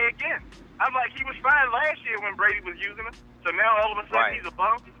than Ted Ginn. I'm like, he was fine last year when Brady was using him, so now all of a sudden he's a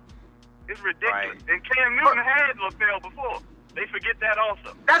bum. It's ridiculous. Right. And Cam Newton had LaFell before. They forget that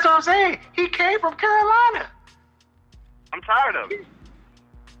also. That's what I'm saying. He came from Carolina. I'm tired of it.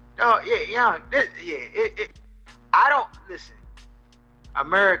 Oh yeah, I don't listen.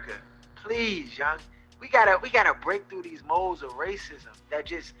 America, please, young. We gotta break through these modes of racism that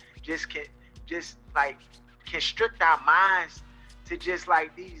just constrict our minds to just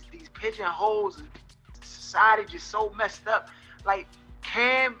like these pigeonholes society just so messed up. Like,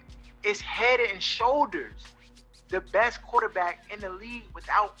 Cam is head and shoulders the best quarterback in the league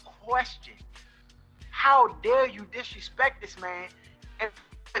without question. How dare you disrespect this man and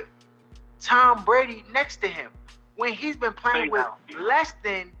put Tom Brady next to him when he's been playing with less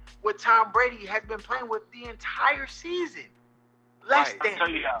than what Tom Brady has been playing with the entire season? Less than. I'll tell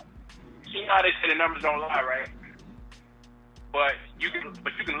you how. You know how they say the numbers don't lie, right? But you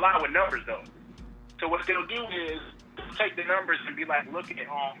can lie with numbers though. So what they'll do is take the numbers and be like, look at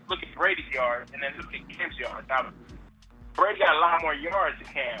Brady's yards and then look at Cam's yards. Now, Brady got a lot more yards than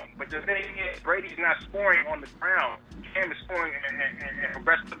Cam, but the thing is, Brady's not scoring on the ground. Cam is scoring and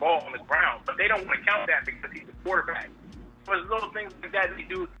progressing the ball on the ground, but they don't want to count that because he's a quarterback. So there's little things like that they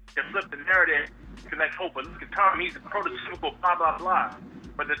do to flip the narrative. Because like, oh, but look at Tom, he's a prototypical blah blah blah.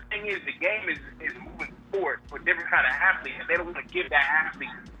 But the thing is, the game is moving forward for different kind of athletes, and they don't want to give that athlete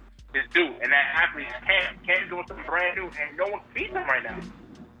his due. And that athlete is Cam. Cam's doing something brand new, and no one feeds him right now.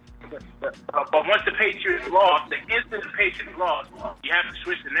 But once the Patriots lost, the instant the Patriots lost, you have to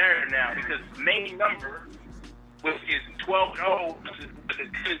switch the narrative now because the main number, which is 12-0, which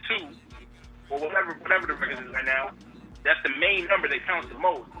is 10-2, or whatever the record is right now, that's the main number that counts the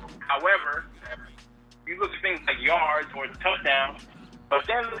most. However, you look at things like yards or touchdowns, but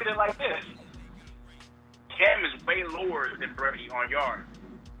then look at it like this. Cam is way lower than Brady on yards,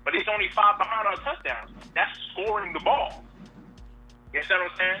 but he's only 5 behind on touchdowns. That's scoring the ball. You understand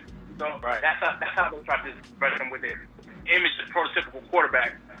what I'm saying? So right. that's how they try to express him with the image of prototypical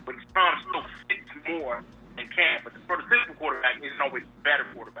quarterback, but Tom still fits more than Cam. But the prototypical quarterback isn't always a better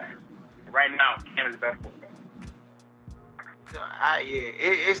quarterback. Right now, Cam is the best quarterback.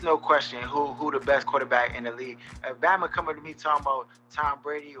 It's no question who the best quarterback in the league. If Bama coming to me talking about Tom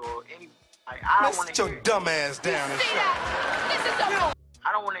Brady or any, like, I don't want to hear it. Sit your dumb ass down and shut up.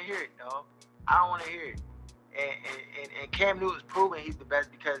 I don't want to hear it, dog. I don't want to hear it. And Cam Newton's proven he's the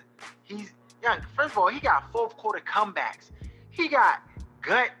best because he's young. First of all, he got fourth quarter comebacks. He got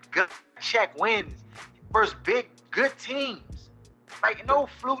gut check wins versus big good teams. Like no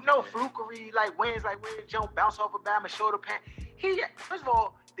flukery like wins like where Jones bounce off of Bama shoulder pad. First of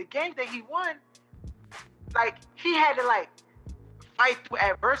all, the games that he won, like he had to like fight through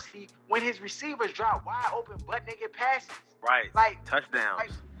adversity when his receivers dropped wide open butt naked passes. Right. Like touchdowns. Like,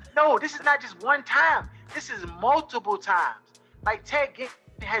 no, this is not just one time. This is multiple times. Like Ted Ginn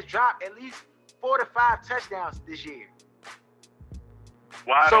has dropped at least 4 to 5 touchdowns this year.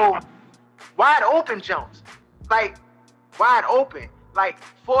 Wide open Jones. Like wide open. Like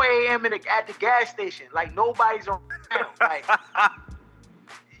 4 a.m. at the gas station. Like nobody's around. Like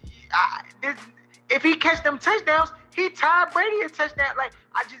if he catch them touchdowns, he tied Brady a touchdown. Like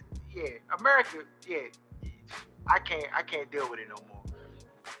America, I can't deal with it no more.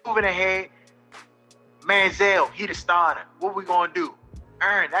 Moving ahead, Manziel, he the starter. What we gonna do?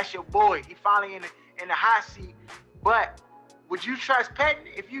 Aaron, that's your boy. He finally in the hot seat. But would you trust Patton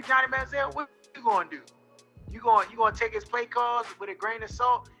if you Johnny Manziel? What you gonna do? You gonna take his play calls with a grain of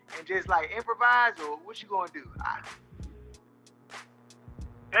salt and just like improvise, or what you gonna do?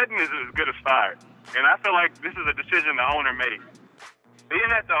 Patton is as good as fired, and I feel like this is a decision the owner made. Being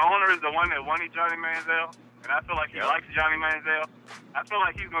that the owner is the one that wanted Johnny Manziel, and I feel like he likes Johnny Manziel, I feel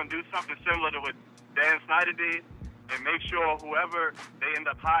like he's going to do something similar to what Dan Snyder did and make sure whoever they end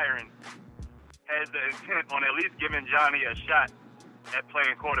up hiring has the intent on at least giving Johnny a shot at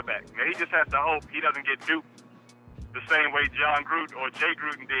playing quarterback. Now, he just has to hope he doesn't get duped the same way John Gruden or Jay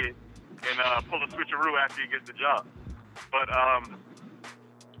Gruden did and pull a switcheroo after he gets the job. But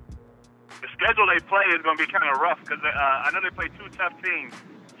the schedule they play is going to be kind of rough because I know they play 2 tough teams.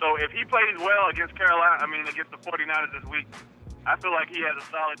 So if he plays well against against the 49ers this week, I feel like he has a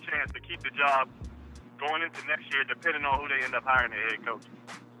solid chance to keep the job going into next year, depending on who they end up hiring their head coach.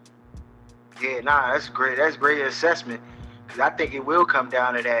 Yeah, that's great. That's great assessment because I think it will come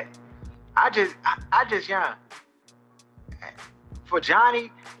down to that. I just young. For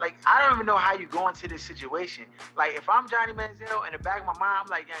Johnny, like, I don't even know how you go into this situation. Like, if I'm Johnny Manziel, in the back of my mind, I'm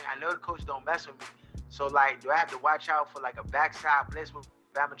like, dang, I know the coach don't mess with me. So, like, do I have to watch out for, like, a backside blitz with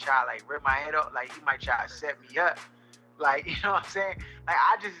Bama try, like, rip my head up? Like, he might try to set me up. Like, you know what I'm saying? Like,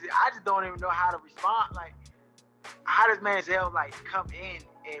 I just don't even know how to respond. Like, how does Manziel, like, come in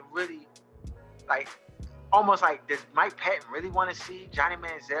and really, like, almost like, does Mike Patton really want to see Johnny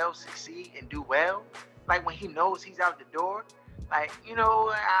Manziel succeed and do well? Like, when he knows he's out the door? Like, you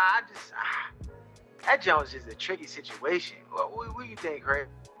know, that Jones is a tricky situation. What do you think, Craig?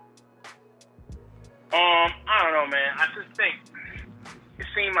 I don't know, man. I just think it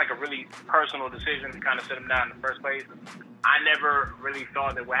seemed like a really personal decision to kind of sit him down in the first place. I never really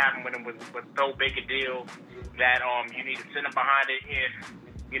thought that what happened with him was so big a deal that you need to sit him behind it if,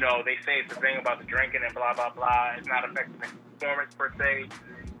 you know, they say it's a thing about the drinking and blah, blah, blah. It's not affecting the performance per se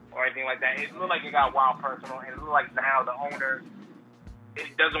or anything like that. It looked like it got wild personal, and it looked like now the owner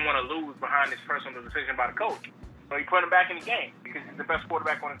doesn't want to lose behind this personal decision by the coach. So he put him back in the game because he's the best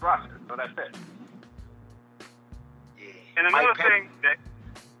quarterback on his roster. So that's it. Yeah. And another thing that...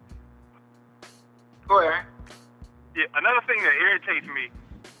 Go ahead. Yeah, another thing that irritates me,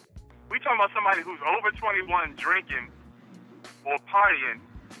 we talking about somebody who's over 21 drinking or partying.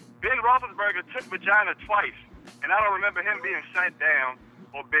 Ben Roethlisberger took vagina twice, and I don't remember him being shut down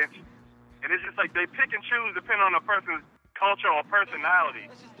or benched. And it's just like they pick and choose depending on a person's culture or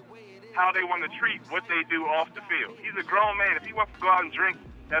personality, how they want to treat what they do off the field. He's a grown man. If he wants to go out and drink,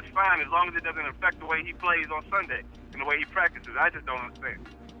 that's fine as long as it doesn't affect the way he plays on Sunday and the way he practices. I just don't understand.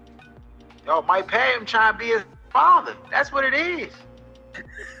 Yo, Mike Patton trying to be his father. That's what it is.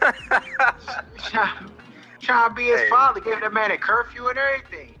 trying to be his father, giving that man a curfew and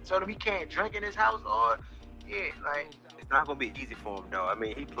everything, so that he can't drink in his house. Or it's not gonna be easy for him though. I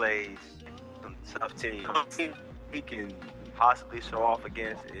mean, he plays some tough teams. He can possibly show off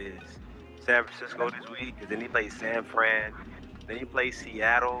against is San Francisco this week, and then he plays San Fran, then he plays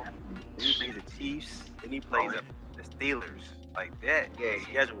Seattle, then he plays the Chiefs, then he plays the Steelers. Like that, his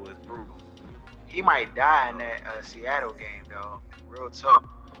schedule is brutal. He might die in that Seattle game, though. Real talk.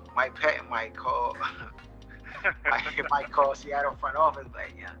 Mike Patton might call. might call Seattle front office,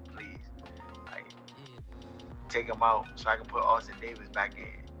 like, yeah, please, like, take him out so I can put Austin Davis back in.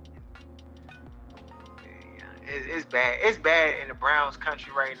 It's bad. It's bad in the Browns'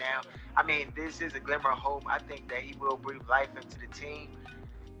 country right now. I mean, this is a glimmer of hope. I think that he will breathe life into the team.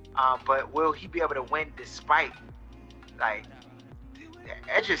 But will he be able to win despite, like,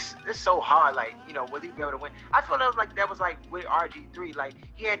 it's so hard, like, you know, will he be able to win? I feel that was like with RG3, like,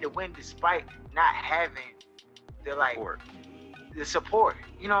 he had to win despite not having the, like, the support.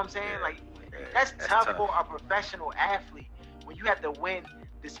 You know what I'm saying? Like, that's tough for a professional athlete when you have to win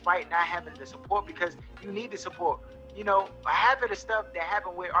despite not having the support, because you need the support. You know, half of the stuff that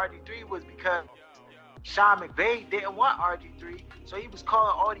happened with RG3 was because Sean McVay didn't want RG3, so he was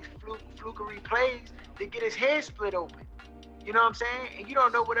calling all these flukery plays to get his head split open. You know what I'm saying? And you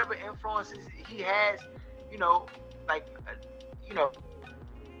don't know whatever influences he has, you know, like, you know,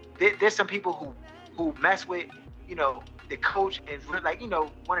 there's some people who mess with, you know, the coach and, like, you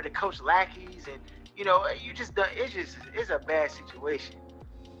know, one of the coach lackeys, and, you know, it's a bad situation.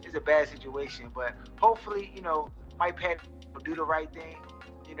 It's a bad situation, but hopefully, you know, Mike Patton will do the right thing,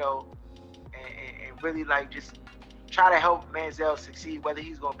 you know, and really, like, just try to help Manziel succeed, whether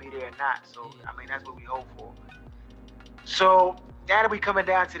he's going to be there or not. So, I mean, that's what we hope for. So now that we coming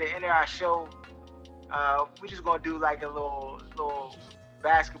down to the end of our show, we're just gonna do like a little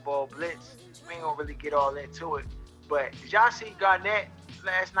basketball blitz. We ain't gonna really get all into it. But did y'all see Garnett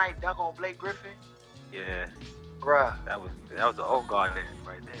last night dunk on Blake Griffin? Yeah. Bruh. That was the old Garnett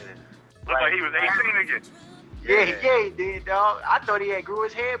right there. Looked like he was 18 again. Yeah, he did, dog. I thought he had grew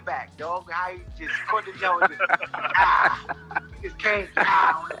his hair back, dog. How he just caught the Jones. He just came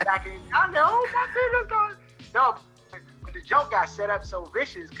down on the back of his. I know, my feelings going. Dog. The jump got set up so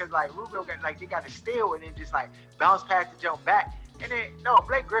vicious because, like, Rubio got, like, they got a steal and then just, like, bounce past the jump back. And then, no,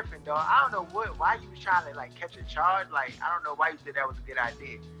 Blake Griffin, dog, I don't know why you was trying to, like, catch a charge. Like, I don't know why you said that was a good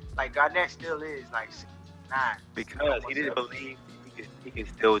idea. Like, Garnett still is, like, 6'9". Because he didn't believe he could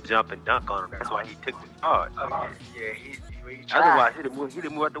still jump and dunk on him. That's why he took the charge. Yeah, he tried. Otherwise, he'd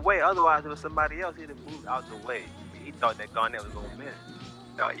have moved out the way. Otherwise, it was somebody else. He'd have moved out the way. He thought that Garnett was going to miss.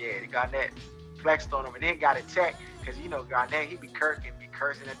 Oh, yeah, the Garnett flexed on him and then got a tech. Because, you know, Garnett, he be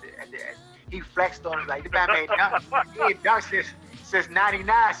cursing at the he flexed on him like the Batman dunk. He ain't dunked since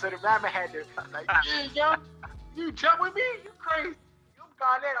 99, so the Batman had to, like, yeah, you jump with me? You crazy. You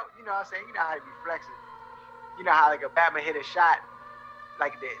Garnett, you know what I'm saying? You know how he be flexing. You know how, like, a Batman hit a shot,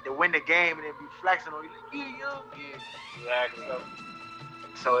 like, to win the game and then be flexing on you. Like, yeah. Exactly.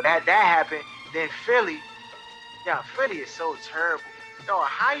 So that happened. Then Philly is so terrible. Yo,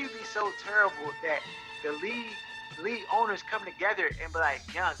 how you be so terrible that the league owners come together and be like,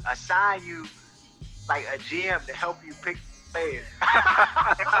 Young, assign you like a GM to help you pick players.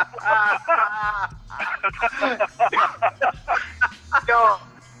 Yo,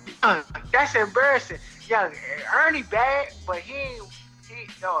 that's embarrassing. Young, Ernie bad, but he ain't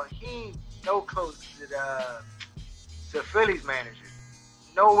no close to the Phillies manager.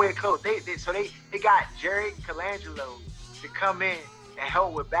 Nowhere close. They got Jerry Colangelo to come in and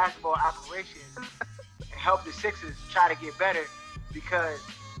help with basketball operations and help the Sixers try to get better, because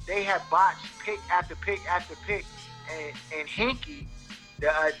they have botched pick after pick after pick and Hinkie, the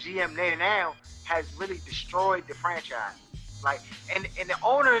GM there now, has really destroyed the franchise. Like, and the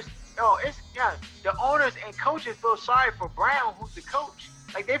owners, the owners and coaches feel sorry for Brown, who's the coach.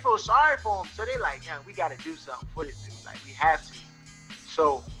 Like, they feel sorry for him, so they like, we got to do something for this dude. Like, we have to.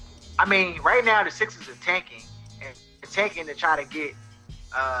 So, I mean, right now the Sixers are tanking, and tanking to try to get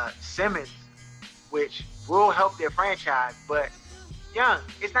Simmons, which will help their franchise. But,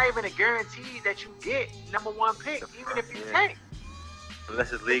 it's not even a guarantee that you get #1 pick, even if you tank.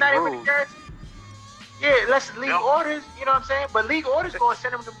 Unless it's league not rules. even a guarantee. Yeah, unless it's league orders, you know what I'm saying? But league orders going to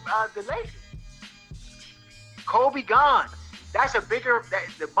send them to the Lakers. Kobe gone. That's a bigger.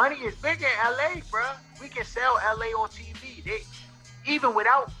 The money is bigger in LA, bro. We can sell LA on TV. Even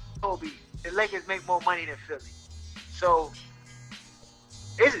without Kobe, the Lakers make more money than Philly. So,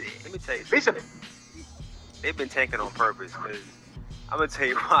 let me tell you something. They've been tanking on purpose, because I'm going to tell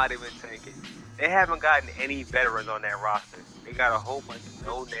you why they've been tanking. They haven't gotten any veterans on that roster. They got a whole bunch of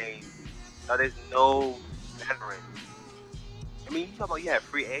no names. No, there's no veterans. I mean, you talk about you have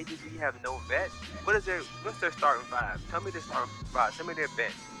free agents, you have no vets. What's their starting five? Tell me their starting five. Tell me their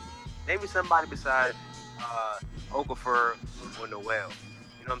bench. Maybe somebody besides Okafor or Noel. You know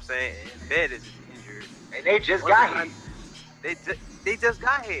what I'm saying? And Bed is injured. And they just got here. They just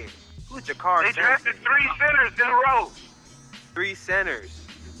got here. Who's Jakar? They drafted 3 centers in a row. 3 centers.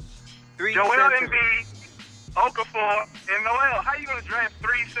 3 Joel centers. Embiid, Okafor, and Noel. How you going to draft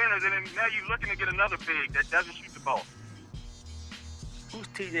 3 centers and then now you're looking to get another big that doesn't shoot the ball? Who's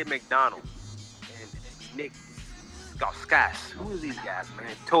TJ McDonald and Nick Skaus? Who are these guys,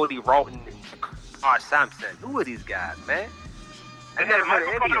 man? Tony Rawton and R. Sampson. Who are these guys, man? I never heard of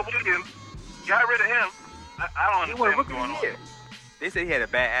any of them. Williams. Got rid of him. I don't He won understand what's Rookie going of the Year. They said he had a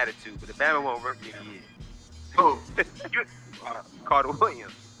bad attitude, but the Bama won Rookie of the Year. Who? Carter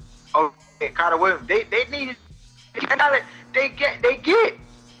Williams. Oh, yeah, Carter Williams. They needed. They get.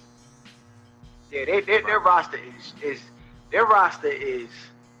 Yeah, their roster is. Their roster is.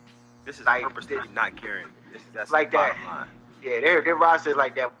 This is like purposely not caring. That's like the that. bottom line. Yeah, their roster is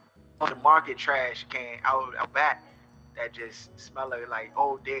like that. The market trash can out back that just smell like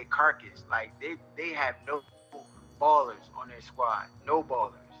old dead carcass. Like they have no ballers on their squad. No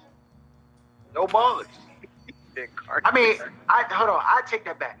ballers. No ballers. I mean, hold on. I take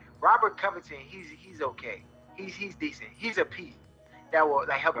that back. Robert Covington, he's okay. He's decent. He's a piece that will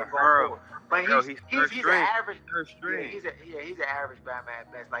like help him go forward. But he's an average. Yeah, he's an average Batman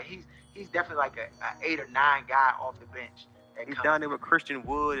at best. Like he's definitely like a 8 or 9 guy off the bench. He's down there with Christian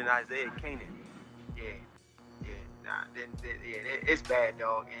Wood and Isaiah Canaan. It's bad,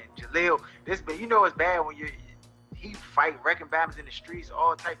 dog. And Jaleel, it's bad when he fight wrecking Bama's in the streets,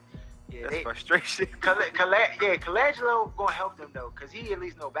 all type. Yeah, that's frustration. Colangelo gonna help them though, cause he at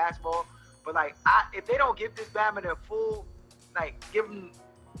least know basketball. But like, if they don't give this Bama the full, like, give him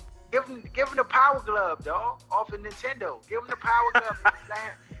the power glove, dog, off of Nintendo. Give him the power glove.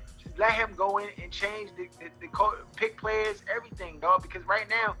 Just let him go in and change the pick players, everything, dog. Because right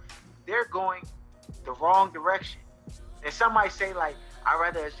now they're going the wrong direction. And some might say like, I'd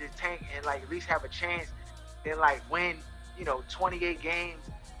rather just tank and like at least have a chance than like win, 28 games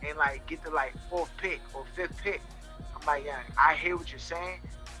and like get the like 4th pick or 5th pick. I'm like, yeah, I hear what you're saying,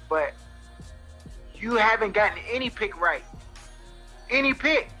 but you haven't gotten any pick right. Any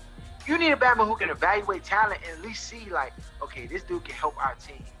pick. You need a Batman who can evaluate talent and at least see like, okay, this dude can help our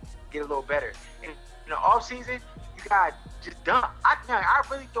team get a little better. And in the offseason, you got just dump. I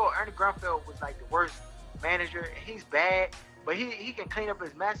really thought Ernie Grunfeld was like the worst manager. He's bad, but he can clean up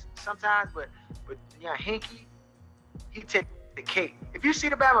his mess sometimes. But Hinkie, he take the cake. If you see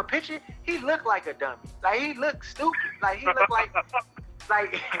the Bama picture, he looked like a dummy. Like he looked stupid. Like he looked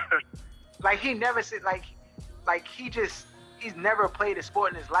like he never said like he's never played a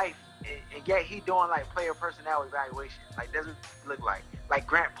sport in his life, and yet he doing like player personnel evaluation. Like doesn't look like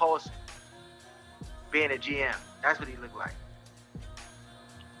Grant Paulson being a GM. That's what he looked like.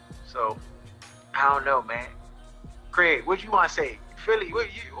 So I don't know, man. Craig, what you want to say? Philly,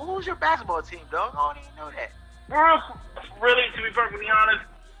 who's your basketball team, dog? I don't even know that. Really, to be perfectly honest,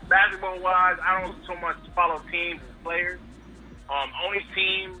 basketball-wise, I don't so much follow teams and players. Only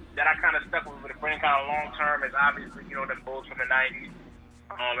team that I kind of stuck with a friend kind of long-term is obviously, the Bulls from the 90s.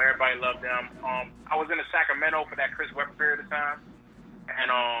 Everybody loved them. I was in Sacramento for that Chris Webber period of time.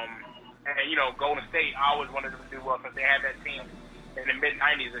 And Golden State, I always wanted them to do well because they had that team in the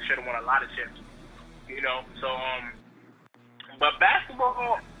mid-90s that should have won a lot of chips. But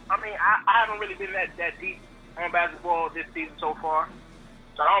basketball, I mean, I haven't really been that deep on basketball this season so far.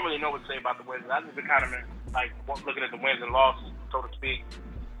 So I don't really know what to say about the Wizards. I've just been kind of like looking at the wins and losses, so to speak.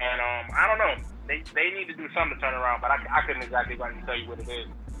 And I don't know. They need to do something to turn around, but I couldn't exactly tell you what it is.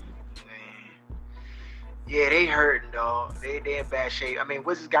 Yeah, they hurting, dog. They in bad shape. I mean,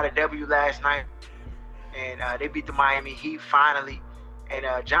 Wizards got a W last night, and they beat the Miami Heat finally. And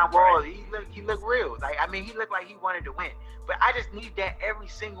John Wall, he looked real. Like, I mean, he looked like he wanted to win. But I just need that every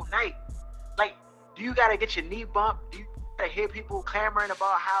single night. Like, do you gotta get your knee bumped? Do you gotta hear people clamoring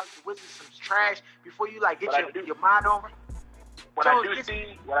about how the Wizards some trash before you like get your mind on it? What I do see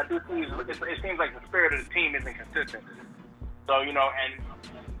is it seems like the spirit of the team isn't consistent. So, you know, and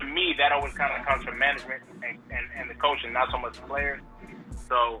to me, that always kind of comes from management and the coaching, not so much the players.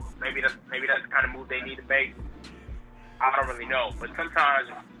 So maybe that's the kind of move they need to make. I don't really know. But sometimes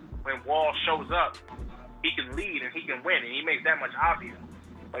when Wall shows up, he can lead and he can win, and he makes that much obvious.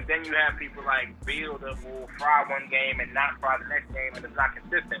 But then you have people like Beal that will fry one game and not fry the next game, and it's not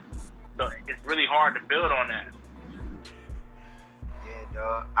consistent. So it's really hard to build on that. Yeah,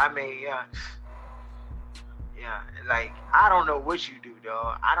 dog. I mean, yeah. Like, I don't know what you do,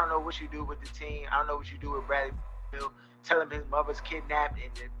 dog. I don't know what you do with the team. I don't know what you do with Bradley Beal. Tell him his mother's kidnapped,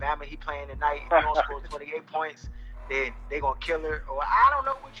 and then Bama, he playing tonight. If he don't score 28 points, then they gonna kill her. Or I don't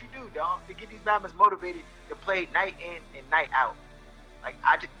know what you do, dog, to get these Bamas motivated to play night in and night out. Like,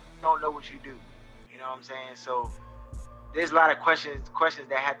 I just don't know what you do. You know what I'm saying? So there's a lot of questions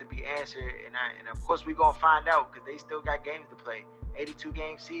that have to be answered, and of course we gonna find out because they still got games to play. 82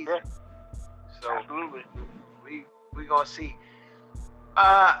 game season. So absolutely, we gonna see.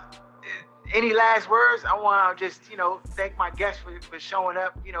 Any last words? I want to just, thank my guest for showing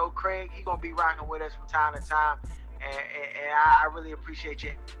up. Craig, he gonna be rocking with us from time to time, and I really appreciate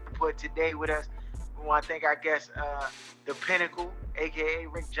your input today with us. We want to thank our guest, The Pinnacle, aka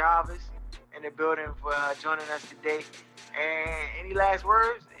Rick Jarvis, in the building for joining us today. And any last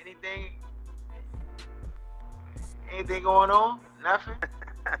words? Anything going on? Nothing?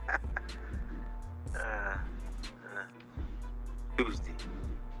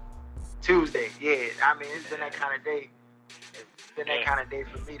 Tuesday, yeah. I mean, it's been that kind of day. It's been that kind of day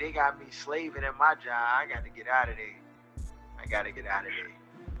for me. They got me slaving at my job. I got to get out of there.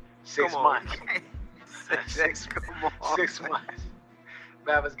 6 months. 6 months.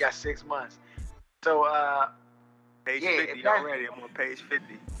 Bama's got 6 months. So, page 50 already. I'm on page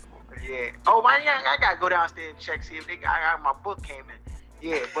 50. Yeah. Oh, man, I got to go downstairs and check, see if my book came in.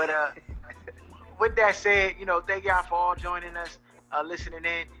 Yeah, but with that said, thank y'all for all joining us, listening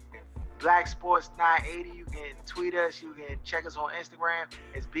in. Black Sports 980. You can tweet us. You can check us on Instagram.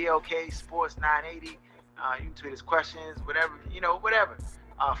 It's BLK Sports 980. You can tweet us questions, whatever.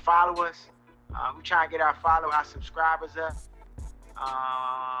 Follow us. We try and get our subscribers up.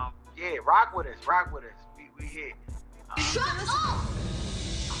 Rock with us. We here. Shut up!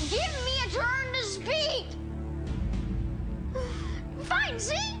 Give me a turn to speak. Fine,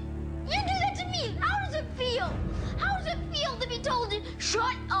 see? You do that to me. How does it feel? How does it feel to be told to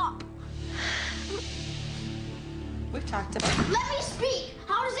shut up? We've talked about it. Let me speak.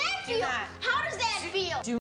 How does that feel?